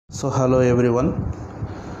So hello everyone,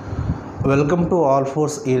 welcome to All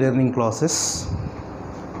Force e-learning classes.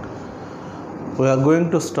 We are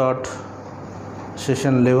going to start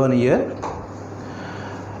session 11 here.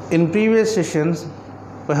 In previous sessions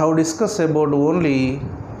we have discussed about only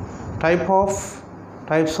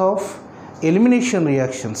types of elimination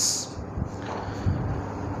reactions,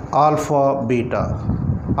 alpha, beta.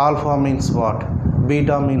 Alpha means what,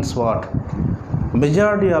 beta means what.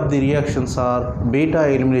 Majority of the reactions are beta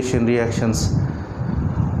elimination reactions.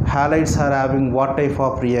 Halides are having what type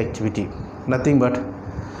of reactivity? Nothing but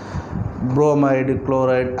bromide,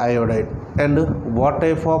 chloride, iodide. And what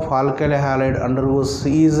type of alkali halide undergoes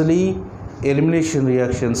easily elimination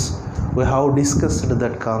reactions? We have discussed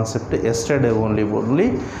that concept yesterday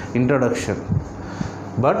only introduction.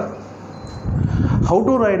 But how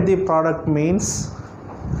to write the product means,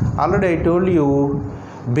 already I told you,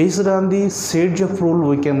 based on the Sage-F rule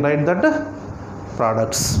we can write that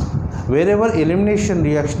products. Wherever elimination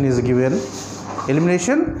reaction is given,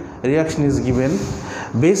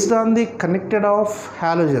 based on the connected of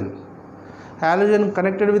halogen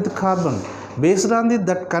connected with carbon, based on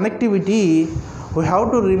that connectivity we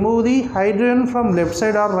have to remove the hydrogen from left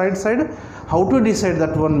side or right side. How to decide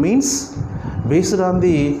that one means based on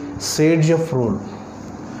the Sage-F rule.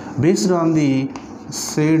 Based on the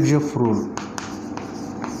Sage-F rule.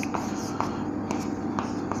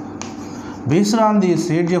 Based on the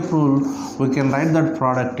Sage-F rule, we can write that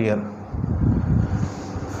product here.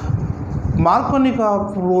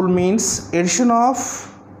 Markovnikov rule means addition of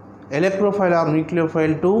electrophile or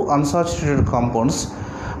nucleophile to unsaturated compounds.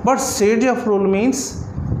 But Sage-F rule means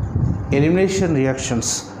elimination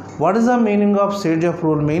reactions. What is the meaning of Sage-F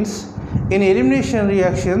rule means? In elimination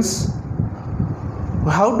reactions,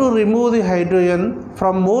 we have to remove the hydrogen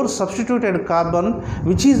from more substituted carbon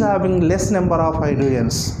which is having less number of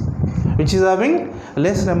hydrogens.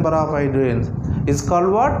 Is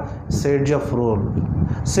called what? Sage-F rule.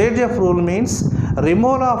 Sage-F rule means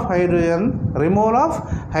removal of hydrogen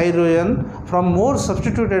from more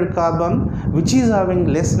substituted carbon which is having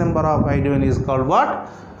less number of hydrogen is called what?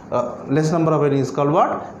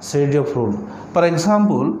 Sage-F rule. For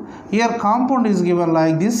example, here compound is given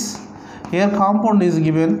like this. Here compound is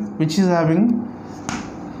given which is having,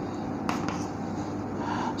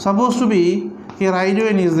 supposed to be, here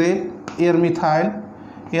hydrogen is there, here methyl,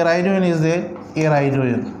 here hydrogen is there, here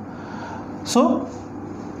hydrogen. So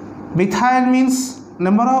methyl means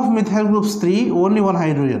number of methyl groups 3, only one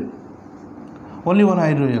hydrogen.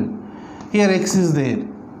 Here X is there,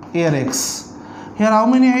 here X. Here how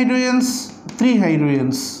many hydrogens? 3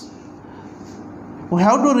 hydrogens. We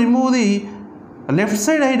have to remove the left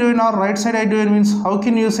side hydrogen or right side hydrogen means how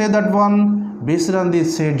can you say that one? Based on the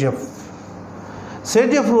Sage-F.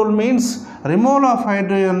 Sage-F rule means removal of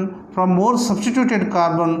hydrogen from more substituted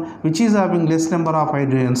carbon which is having less number of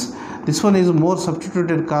hydrogens. This one is more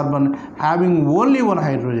substituted carbon having only one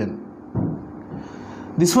hydrogen.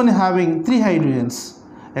 This one having 3 hydrogens.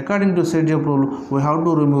 According to Sage-F rule, we have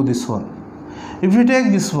to remove this one. If you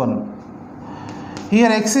take this one, here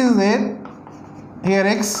X is there, here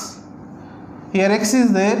X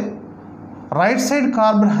is there, right side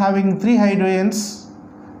carbon having 3 hydrogens,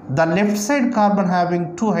 the left side carbon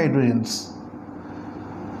having 2 hydrogens.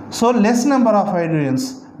 So less number of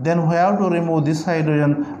hydrogens, then we have to remove this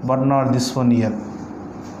hydrogen but not this one here.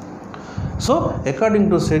 So according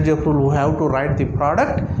to Sage-F rule, we have to write the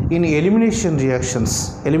product in elimination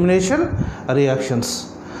reactions.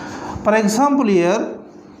 For example here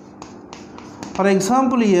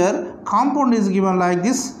compound is given like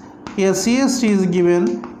this. Here CH3 is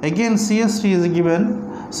given, again CH3 is given,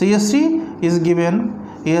 here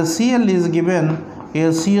Cl is given,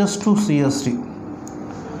 here CH2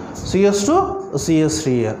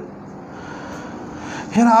 here.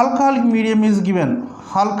 Here alcoholic medium is given,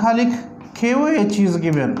 alcoholic KOH is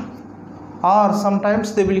given, or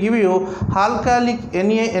sometimes they will give you alcoholic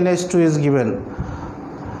NaNH2 is given,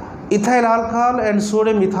 ethyl alcohol and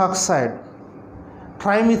sodium ethoxide,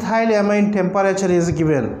 trimethylamine temperature is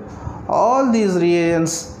given. All these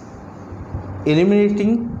reagents,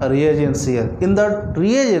 eliminating reagents here. In the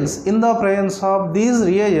presence of these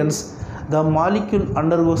reagents, the molecule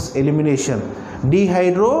undergoes elimination,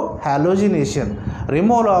 dehydrohalogenation,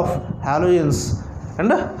 removal of halogens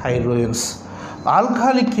and hydrogens.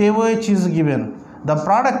 Alcoholic KOH is given. The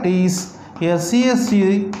product is here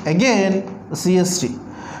CH3, again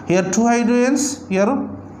CH3. Here 2 hydrogens, here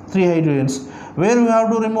 3 hydrogens. Where we have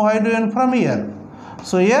to remove hydrogen from here?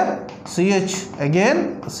 So here CH,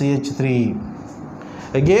 again CH3,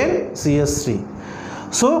 again CH3.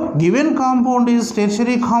 So given compound is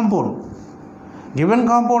tertiary compound. Given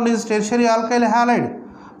compound is tertiary alkyl halide.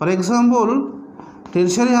 For example,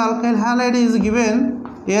 tertiary alkyl halide is given,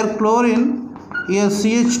 here chlorine, here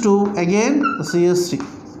CH2, again CH3,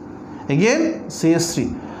 again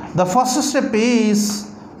CH3. The first step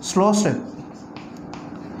is slow step.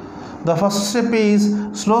 The first step is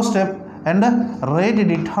slow step and rate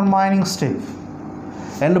determining step,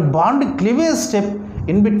 and bond cleavage step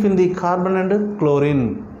in between the carbon and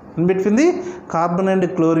chlorine. In between the carbon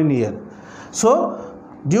and chlorine here. So,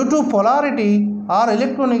 due to polarity or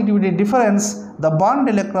electronegativity difference, the bond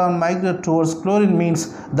electron migrate towards chlorine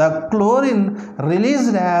means the chlorine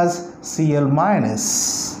released as Cl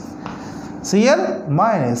minus. Cl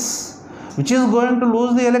minus, which is going to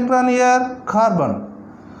lose the electron here, carbon.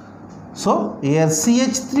 So, here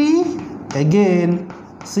CH3, again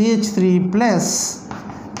CH3 plus,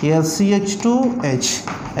 here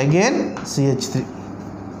CH2H, again CH3.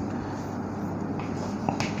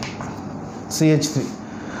 CH3.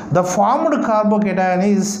 The formed carbocation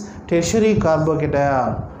is tertiary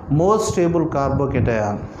carbocation, most stable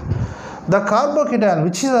carbocation. The carbocation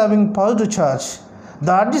which is having positive charge,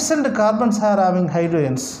 the adjacent carbons are having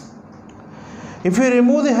hydrogens. If you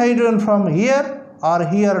remove the hydrogen from here or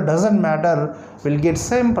here, doesn't matter, we'll get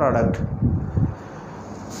same product.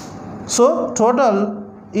 So total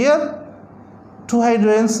here 2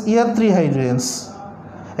 hydrogens, here 3 hydrogens.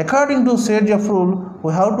 According to Sergev rule,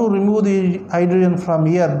 we have to remove the hydrogen from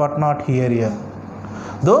here but not here.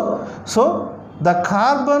 Though, so the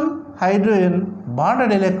carbon hydrogen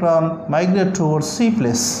bonded electron migrate towards C+.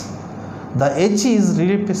 The H is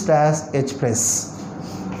replaced as H+.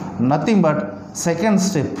 Nothing but second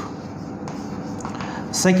step.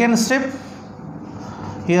 Second step,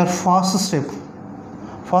 here first step.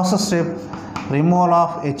 First step, removal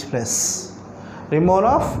of H+. Removal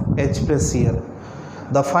of H+ here.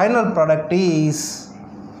 The final product is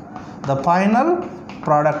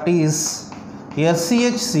here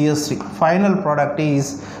CH3. Final product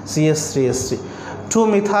is CH3H3.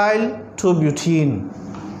 2-methyl, 2-butene.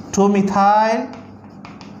 2-methyl,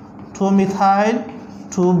 2-methyl,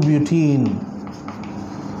 2-butene.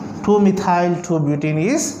 2-methyl, 2-butene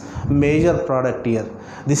is major product here.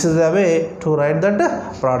 This is a way to write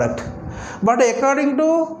that product. But according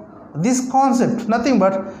to this concept, nothing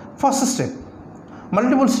but first step.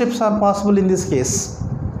 Multiple steps are possible in this case.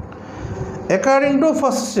 According to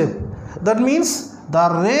first step, that means the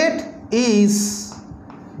rate is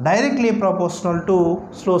directly proportional to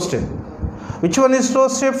slow step. Which one is slow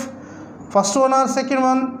step? First one or second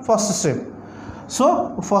one? First step.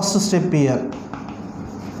 So first step here.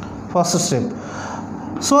 First step.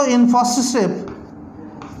 So in first step,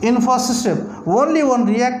 only one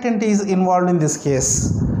reactant is involved in this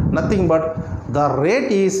case. Nothing but the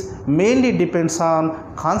rate is mainly depends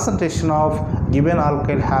on concentration of given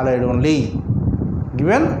alkyl halide only.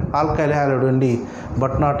 Given alkyl halide only,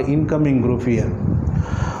 but not incoming group here.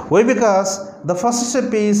 Why? Because the first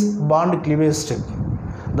step is bond cleavage step.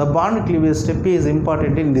 The bond cleavage step is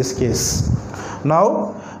important in this case.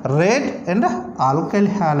 Now, rate and alkyl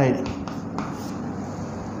halide.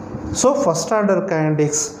 So, first order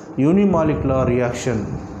kinetics, unimolecular reaction.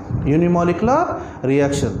 Unimolecular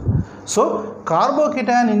reaction. So,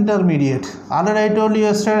 carbocation intermediate. Already I told you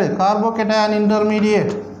yesterday, carbocation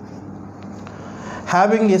intermediate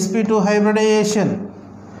having sp2 hybridization.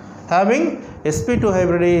 Having sp2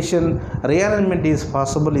 hybridization, rearrangement is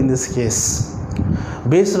possible in this case.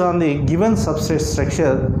 Based on the given substrate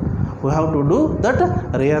structure, we have to do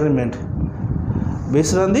that rearrangement.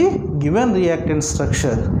 Based on the given reactant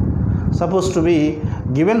structure, supposed to be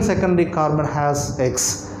given secondary carbon has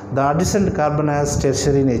X, the adjacent carbon has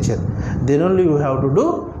tertiary nature, then only you have to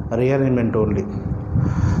do rearrangement only.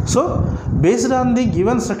 So based on the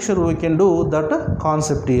given structure we can do that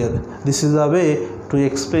concept here. This is the way to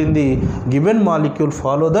explain the given molecule.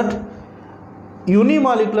 Follow that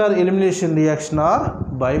unimolecular elimination reaction or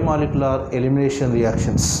bimolecular elimination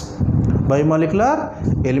reactions.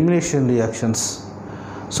 Bimolecular elimination reactions.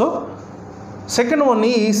 So second one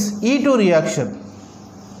is E2 reaction.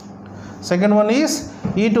 Second one is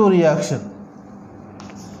E2 reaction.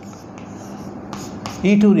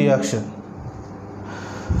 E2 reaction.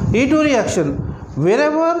 E2 reaction,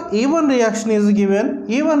 wherever E1 reaction is given,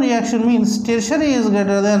 E1 reaction means tertiary is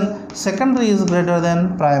greater than, secondary is greater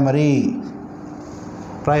than primary.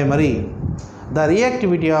 Primary. The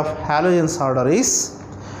reactivity of halogens order is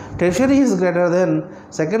tertiary is greater than,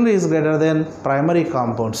 secondary is greater than primary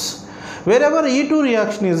compounds. Wherever E2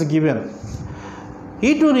 reaction is given,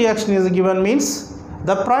 E2 reaction is given means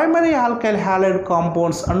the primary alkyl halide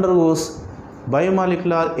compounds undergoes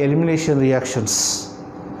bimolecular elimination reactions.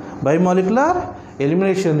 Bimolecular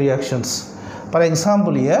elimination reactions. For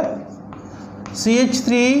example, here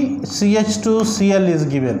CH3 CH2 Cl is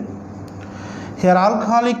given. Here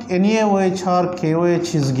alcoholic NaOH or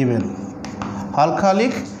KOH is given.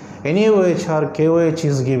 Alcoholic NaOH or KOH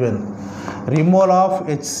is given. Removal of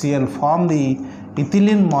HCl form the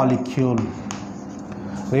ethylene molecule.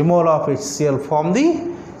 Removal of HCl form the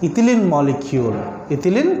ethylene molecule.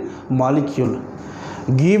 Ethylene molecule.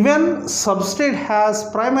 Given substrate has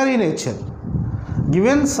primary nature.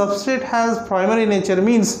 Given substrate has primary nature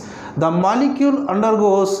means the molecule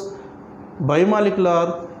undergoes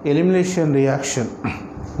bimolecular elimination reaction.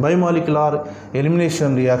 Bimolecular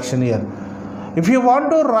elimination reaction here. If you want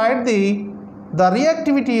to write the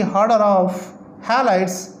reactivity order of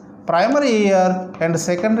halides, primary here and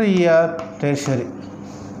secondary here, tertiary.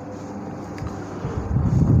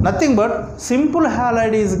 Nothing but simple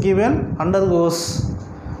halide is given, undergoes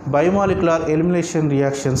bimolecular elimination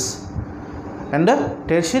reactions, and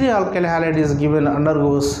tertiary alkyl halide is given,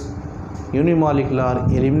 undergoes unimolecular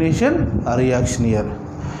elimination reaction here.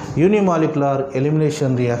 Unimolecular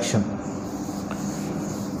elimination reaction.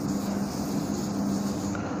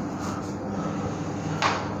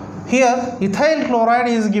 Here ethyl chloride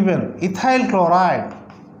is given. Ethyl chloride.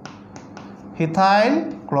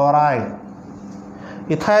 Ethyl chloride.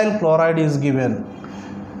 Ethyl chloride is given.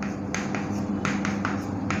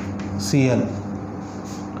 Cl.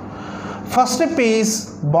 First step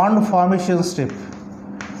is bond formation step,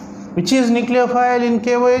 which is nucleophile in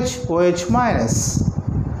KOH, OH minus.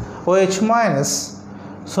 OH minus.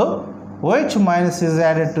 So OH minus is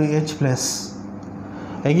added to H plus.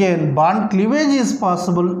 Again, bond cleavage is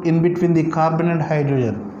possible in between the carbon and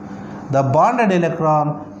hydrogen. The bonded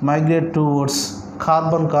electron migrate towards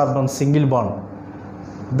carbon-carbon single bond.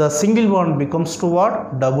 The single bond becomes to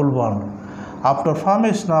what? Double bond. After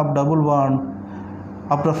formation of double bond,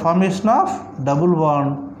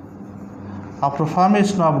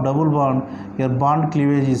 your bond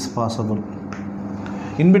cleavage is possible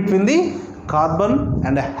in between the carbon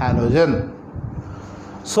and halogen.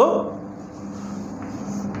 So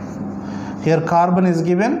here carbon is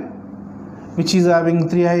given, which is having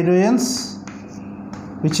 3 hydrogens.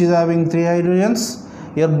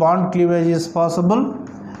 Here bond cleavage is possible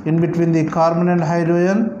in between the carbon and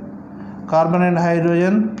hydrogen.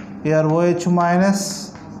 Here OH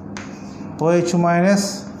minus.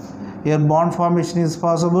 Here bond formation is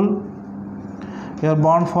possible.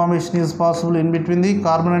 In between the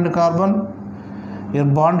carbon and carbon. Here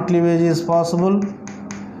bond cleavage is possible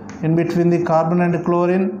in between the carbon and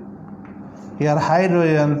chlorine. Here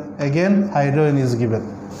hydrogen, again hydrogen is given.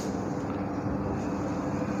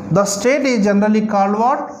 The state is generally called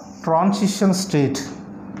what? Transition state.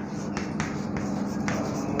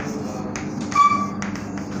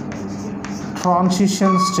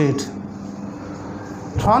 Transition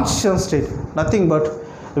state. Nothing but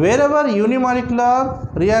wherever unimolecular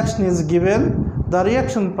reaction is given, the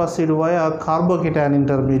reaction proceeds via carbocation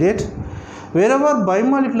intermediate. Wherever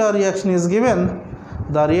bimolecular reaction is given,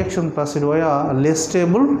 the reaction proceeds via less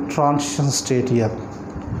stable transition state here.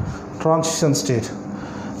 Transition state.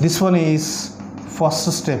 This one is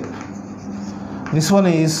first step. This one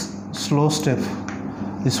is slow step.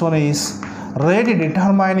 This one is rate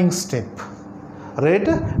determining step. Rate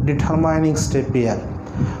determining step here.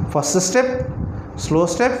 First step, slow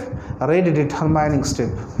step, rate determining step.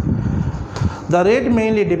 The rate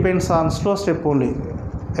mainly depends on slow step only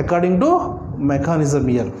according to mechanism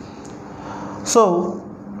here. So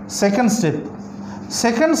second step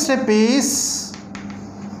is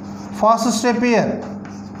first step here.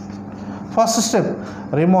 First step,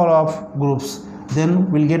 removal of groups.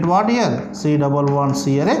 Then we'll get what here?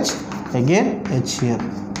 C11CRH, again H here.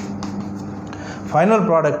 Final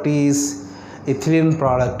product is ethylene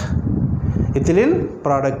product. Ethylene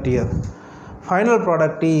product here. Final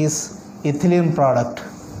product is ethylene product.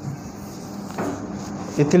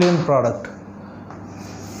 Ethylene product.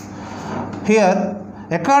 Here,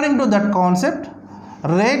 according to that concept,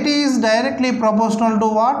 rate is directly proportional to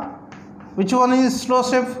what? Which one is slow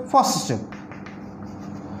step? First step.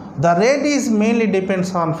 The rate is mainly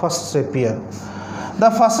depends on first step here.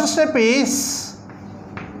 The first step is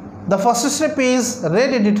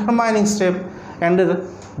rate determining step and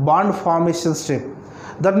bond formation step.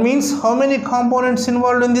 That means how many components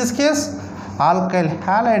involved in this case? Alkyl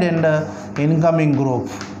halide and incoming group.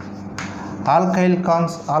 Alkyl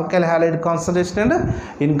halide concentration and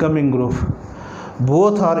incoming group.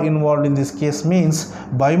 Both are involved in this case means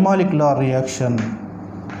bimolecular reaction.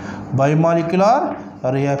 Bimolecular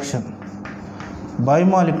reaction.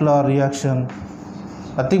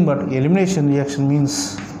 Nothing but elimination reaction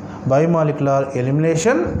means bimolecular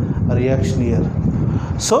elimination reaction here.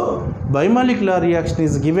 So bimolecular reaction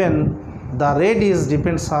is given the rate is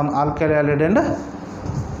depends on alkyl halide and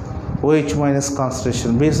OH minus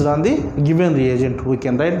concentration based on the given reagent. We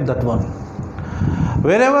can write that one.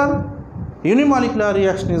 Wherever unimolecular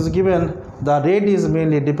reaction is given, the rate is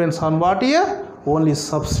mainly depends on what here? Only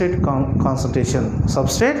substrate concentration.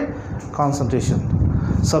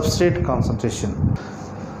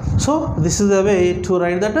 So this is the way to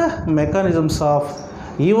write that mechanisms of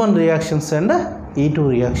E1 reactions and E2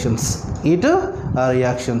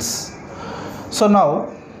 reactions. So now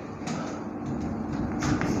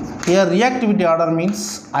here reactivity order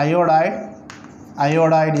means iodide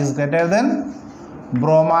is greater than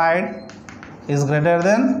bromide is greater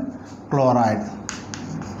than chloride.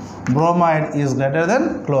 Bromide is greater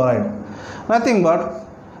than chloride. Nothing but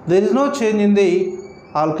there is no change in the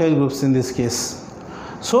alkyl groups in this case.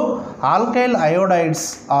 So alkyl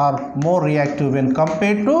iodides are more reactive when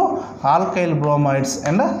compared to alkyl bromides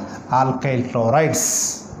and alkyl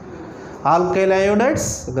chlorides. Alkyl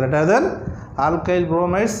iodides greater than alkyl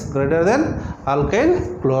bromides greater than alkyl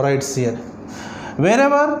chlorides here.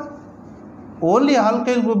 Wherever only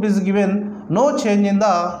alkyl group is given, no change in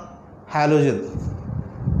the halogen.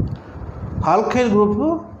 Alkyl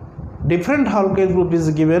group, different alkyl group is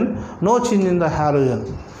given, no change in the halogen.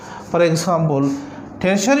 For example,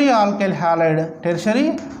 tertiary alkyl halide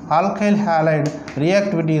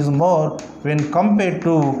reactivity is more when compared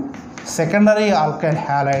to secondary alkyl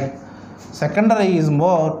halide. Secondary is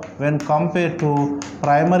more when compared to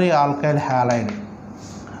primary alkyl halide.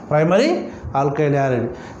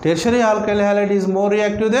 Tertiary alkyl halide is more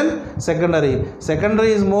reactive than secondary.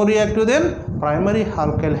 Secondary is more reactive than primary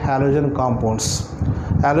alkyl halogen compounds.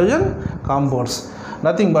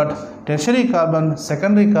 Nothing but tertiary carbon,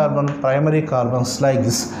 secondary carbon, primary carbons like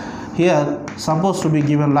this. Here supposed to be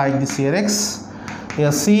given like this here X.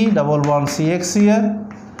 Here C double bond CX here.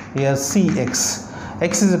 Here CX.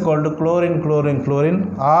 X is equal to chlorine, chlorine,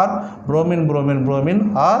 chlorine, or bromine, bromine,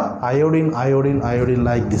 bromine, or iodine, iodine, iodine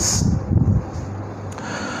like this.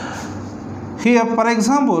 Here, for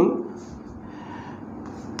example,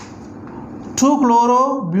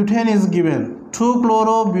 2-chlorobutane is given.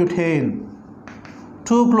 2-chlorobutane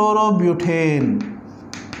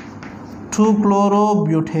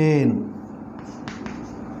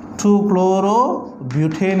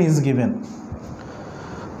is given.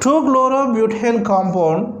 2-chlorobutane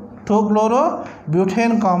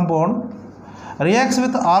compound reacts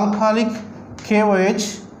with alcoholic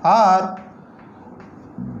KOH or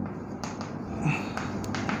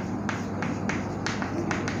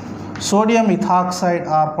sodium ethoxide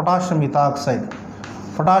or potassium ethoxide.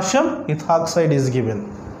 Potassium ethoxide is given.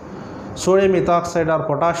 Sodium ethoxide or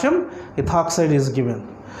potassium ethoxide is given.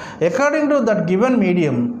 According to that given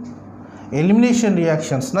medium, elimination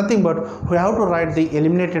reactions, nothing but we have to write the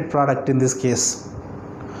eliminated product in this case.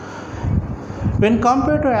 When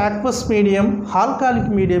compared to aqueous medium, alkalic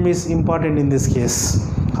medium is important in this case.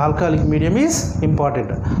 Alkalic medium is important.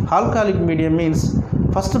 Alkalic medium means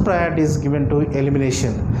first priority is given to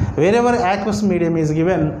elimination. Wherever aqueous medium is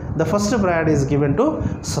given, the first priority is given to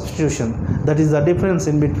substitution. That is the difference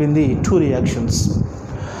in between the two reactions.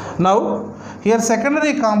 Now, here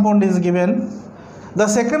secondary compound is given. The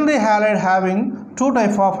secondary halide having two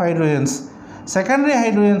types of hydrogens, secondary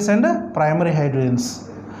hydrogens and primary hydrogens.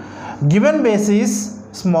 Given base is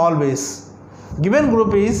small base. Given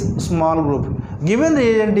group is small group. Given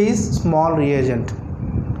reagent is small reagent.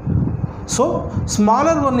 So,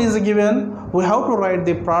 smaller one is given, we have to write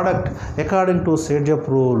the product according to Sergeant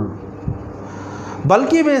rule.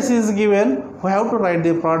 Bulky base is given, we have to write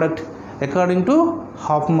the product according to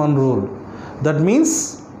Hoffman rule. That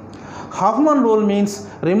means, Hoffman rule means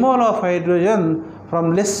removal of hydrogen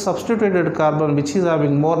from less substituted carbon which is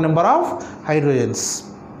having more number of hydrogens.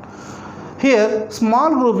 Here,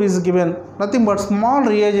 small group is given, nothing but small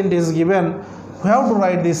reagent is given, we have to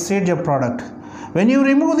write the Sergeant product. When you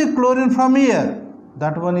remove the chlorine from here,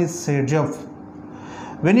 that one is Sergeant.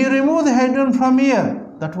 When you remove the hydrogen from here,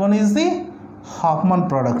 that one is the Hoffman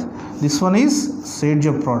product. This one is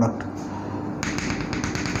Sergeant product.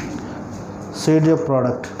 Sergeant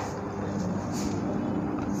product.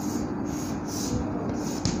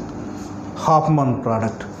 Hoffman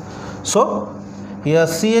product. So, here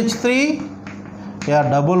CH3, here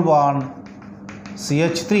double bond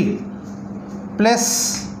CH3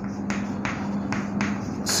 plus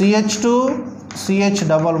CH2, CH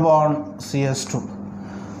double bond CH2.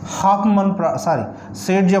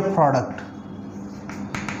 Sergeant product.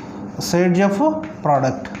 Sergeant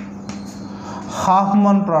product.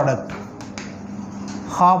 Hoffman product.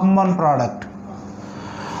 Hoffman product.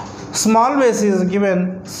 Small base is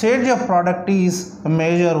given, Sergeant product is a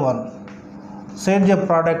major one. Serge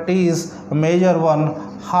product is major one,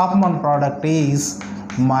 Hoffman product is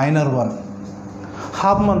minor one.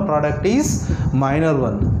 Hoffman product is minor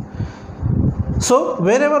one. So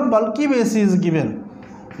wherever bulky base is given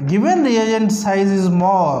reagent size is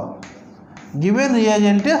more. Given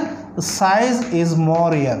reagent size is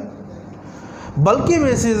more here. Bulky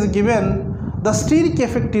base is given, the steric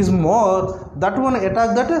effect is more, that one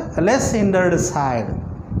attack that less hindered side.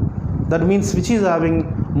 That means which is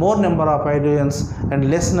having more number of hydrogens and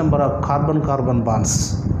less number of carbon-carbon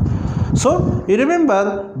bonds. So you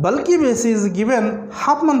remember, bulky base is given,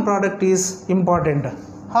 Hoffman product is important.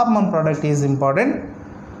 Hoffman product is important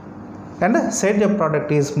and Serge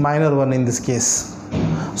product is minor one in this case.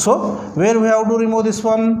 So where we have to remove this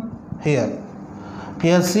one? Here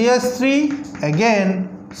CH3, again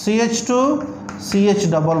CH2, CH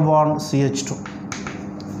double bond CH2.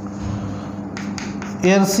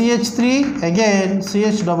 Here CH3, again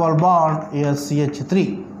CH double bond, here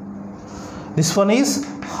CH3. This one is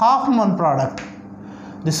Hoffman product.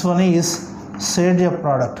 This one is Serge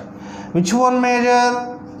product. Which one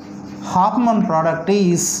major? Hoffman product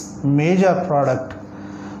is major product.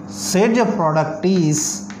 Serge product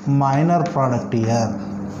is minor product here.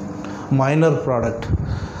 Minor product.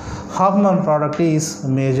 Hoffman product is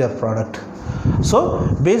major product. So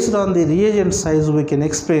based on the reagent size we can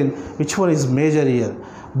explain which one is major here.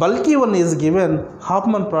 Bulky one is given,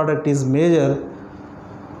 Hoffman product is major.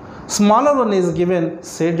 Smaller one is given,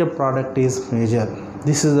 Serge product is major.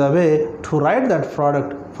 This is the way to write that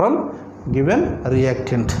product from given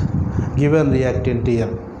reactant. Given reactant here.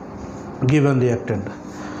 Given reactant.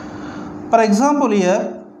 For example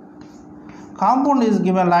here, compound is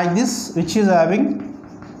given like this, which is having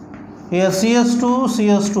here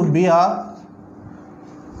CS2 Br,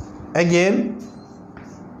 again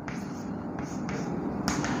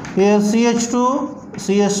here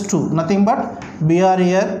CS2 nothing but Br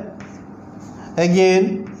here,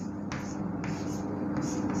 again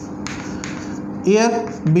here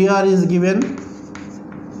Br is given.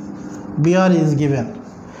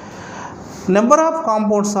 Number of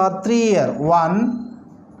compounds are 3 here, 1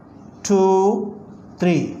 2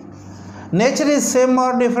 3. Nature is same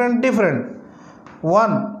or different?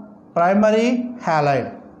 1 primary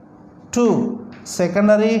halide, 2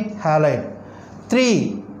 secondary halide,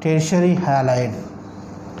 3 tertiary halide.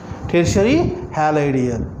 Tertiary halide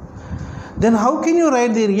here. Then how can you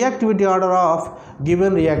write the reactivity order of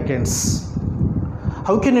given reactants?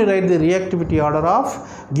 How can you write the reactivity order of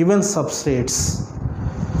given substrates?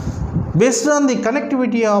 Based on the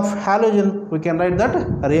connectivity of halogen, we can write that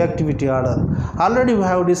reactivity order. Already we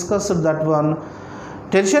have discussed that one.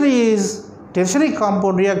 Tertiary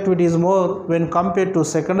compound reactivity is more when compared to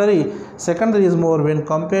secondary. Secondary is more when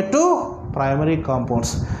compared to primary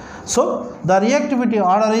compounds. So the reactivity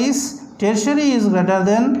order is tertiary is greater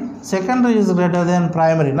than, secondary is greater than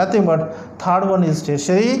primary. Nothing but third one is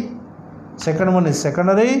tertiary, second one is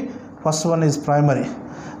secondary, first one is primary.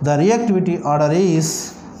 The reactivity order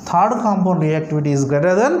is third compound reactivity is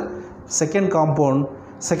greater than second compound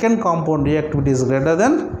reactivity is greater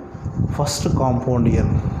than first compound here.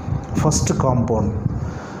 First compound.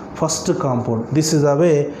 This is a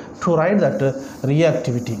way to write that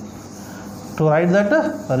reactivity.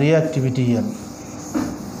 Here.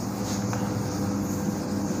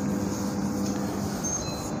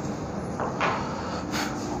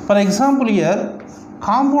 For example here,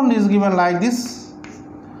 compound is given like this.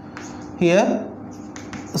 Here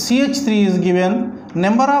CH3 is given,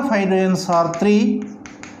 number of hydrogens are 3.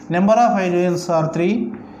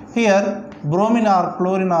 Here bromine or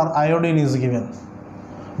chlorine or iodine is given.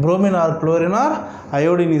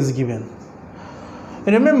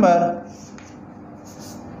 Remember,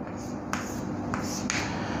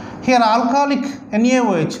 here alcoholic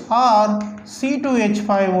NaOH or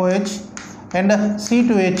C2H5OH and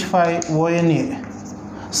C2H5ONA.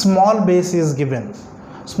 Small base is given.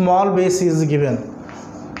 Small base is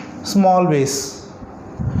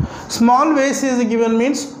given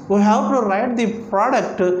means we have to write the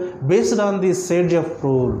product based on the Serge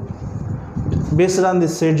rule.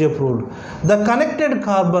 The connected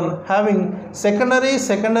carbon having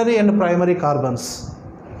secondary and primary carbons.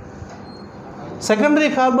 Secondary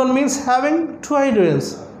carbon means having two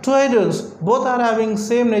hydrogens. Both are having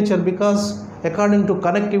same nature because according to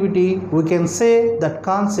connectivity we can say that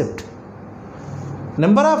concept.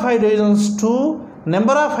 Number of hydrogens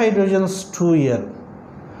 2 here.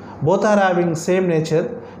 Both are having same nature.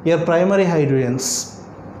 Here primary hydrogens.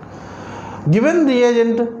 Given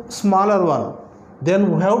reagent smaller one, then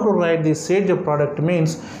we have to write the Serge product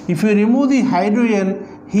means if you remove the hydrogen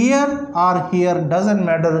here or here doesn't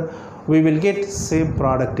matter, we will get same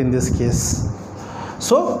product in this case.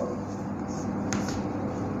 So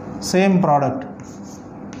same product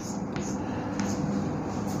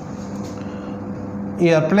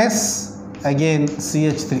here, plus again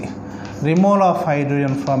CH3, removal of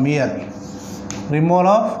hydrogen from here, removal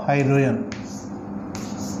of hydrogen,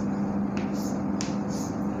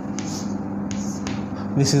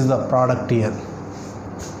 this is the product here.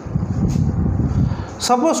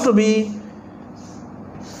 Supposed to be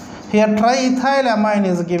here triethylamine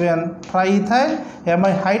is given,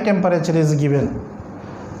 triethylamine high temperature is given,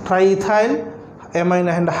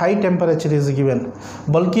 triethylamine and high temperature is given,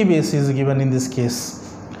 bulky base is given in this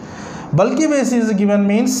case. Bulky base is given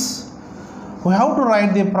means we have to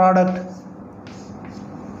write the product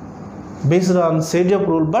based on Sejob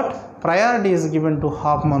rule, but priority is given to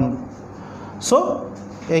Hoffman. So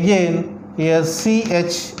again here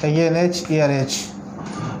CH, again H, here H.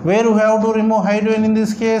 Where we have to remove hydrogen in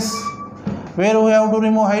this case? Where we have to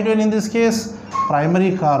remove hydrogen in this case?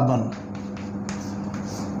 Primary carbon.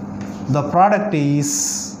 The product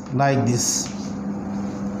is like this.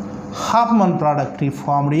 Hoffman product is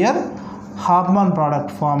formed here. Hoffman product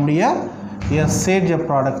formed here. Here Sejob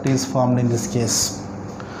product is formed in this case.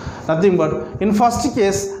 Nothing but in first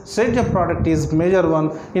case Sejob product is major one.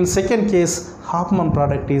 In second case Hoffman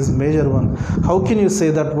product is major one. How can you say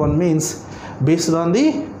that one? Means based on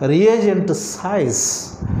the reagent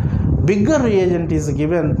size. Bigger reagent is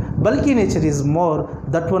given, bulky nature is more,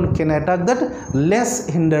 that one can attack that less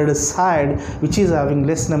hindered side, which is having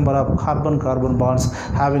less number of carbon-carbon bonds,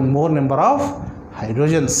 having more number of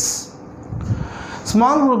hydrogens.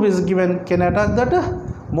 Small group is given, can attack that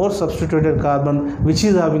more substituted carbon, which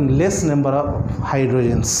is having less number of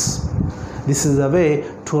hydrogens. This is the way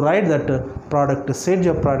to write that product,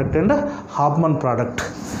 Sejob product and Hoffman product.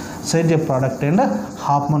 Sejob product and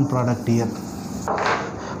Hoffman product here.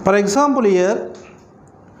 For example here,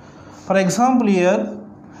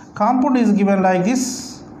 compound is given like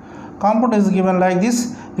this. Compound is given like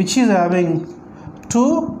this, which is having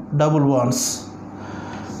two double bonds.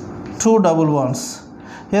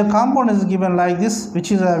 Here compound is given like this,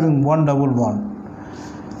 which is having one double bond.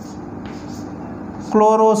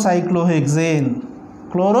 Chlorocyclohexane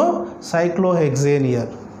here.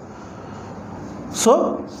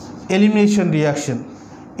 So elimination reaction,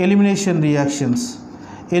 elimination reactions.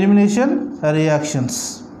 1,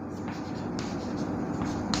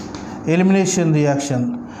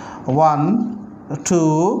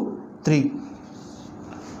 2, 3.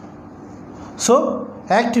 So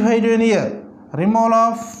active hydrogen here, removal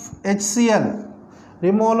of HCl,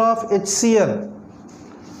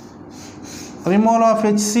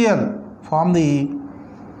 form the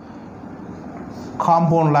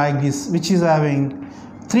compound like this, which is having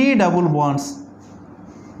 3 double bonds,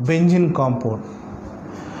 benzene compound.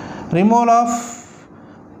 Removal of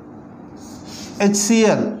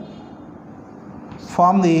HCl,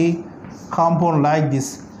 form the compound like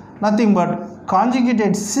this. Nothing but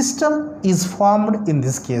conjugated system is formed in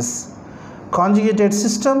this case. Conjugated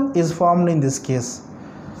system is formed in this case.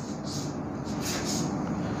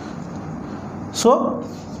 So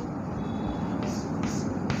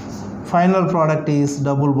final product is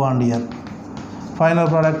double bond here.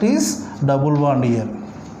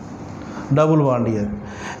 Double bond here.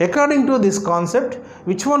 According to this concept,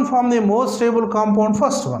 which one form the most stable compound?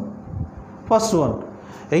 First one.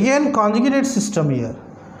 Again conjugated system here.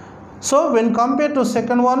 So when compared to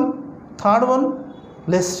second one, third one,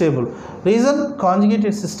 less stable. Reason,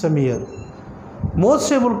 conjugated system here. Most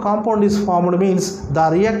stable compound is formed means the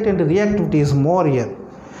reactant reactivity is more here.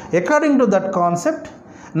 According to that concept,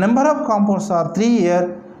 number of compounds are 3 here,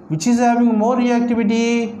 which is having more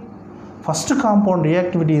reactivity. First compound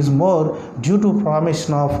reactivity is more due to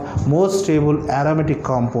formation of more stable aromatic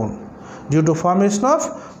compound.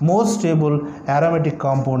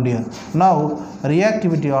 Here. Now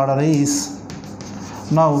reactivity order is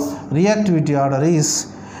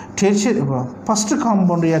tertiary. First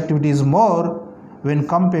compound reactivity is more when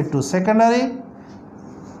compared to secondary.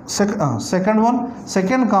 Second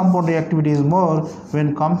compound reactivity is more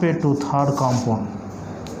when compared to third compound.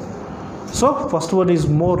 So first one is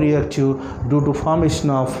more reactive due to formation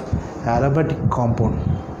of aromatic compound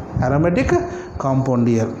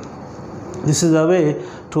here. This is the way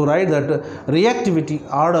to write that reactivity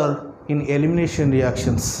order in elimination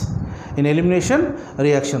reactions.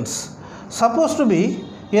 Supposed to be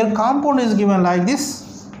here compound is given like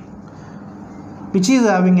this, which is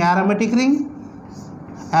having aromatic ring.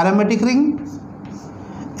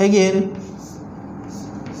 Again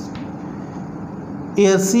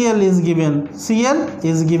here Cl is given.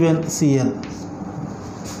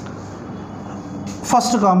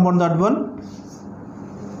 First compound, that one.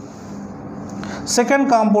 Second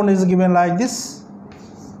compound is given like this,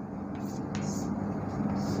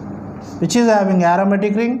 which is having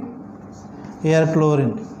aromatic ring, here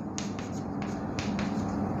chlorine.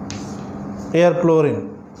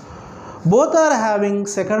 Both are having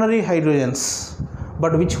secondary hydrogens,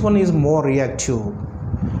 but which one is more reactive?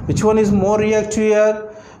 Which one is more reactive here?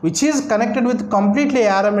 Which is connected with completely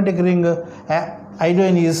aromatic ring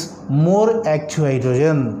hydrogen is more active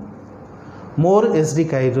hydrogen, more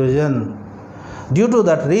acidic hydrogen. Due to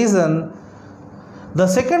that reason, the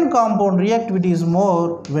second compound reactivity is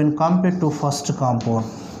more when compared to first compound.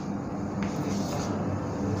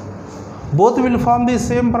 Both will form the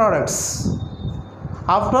same products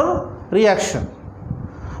after reaction.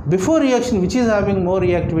 Before reaction, which is having more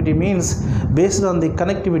reactivity means based on the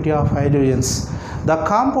connectivity of hydrogens. The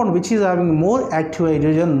compound which is having more active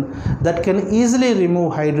hydrogen that can easily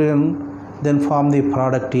remove hydrogen then form the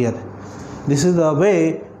product here. This is the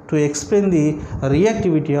way to explain the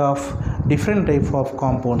reactivity of different type of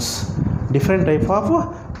compounds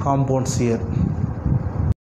here.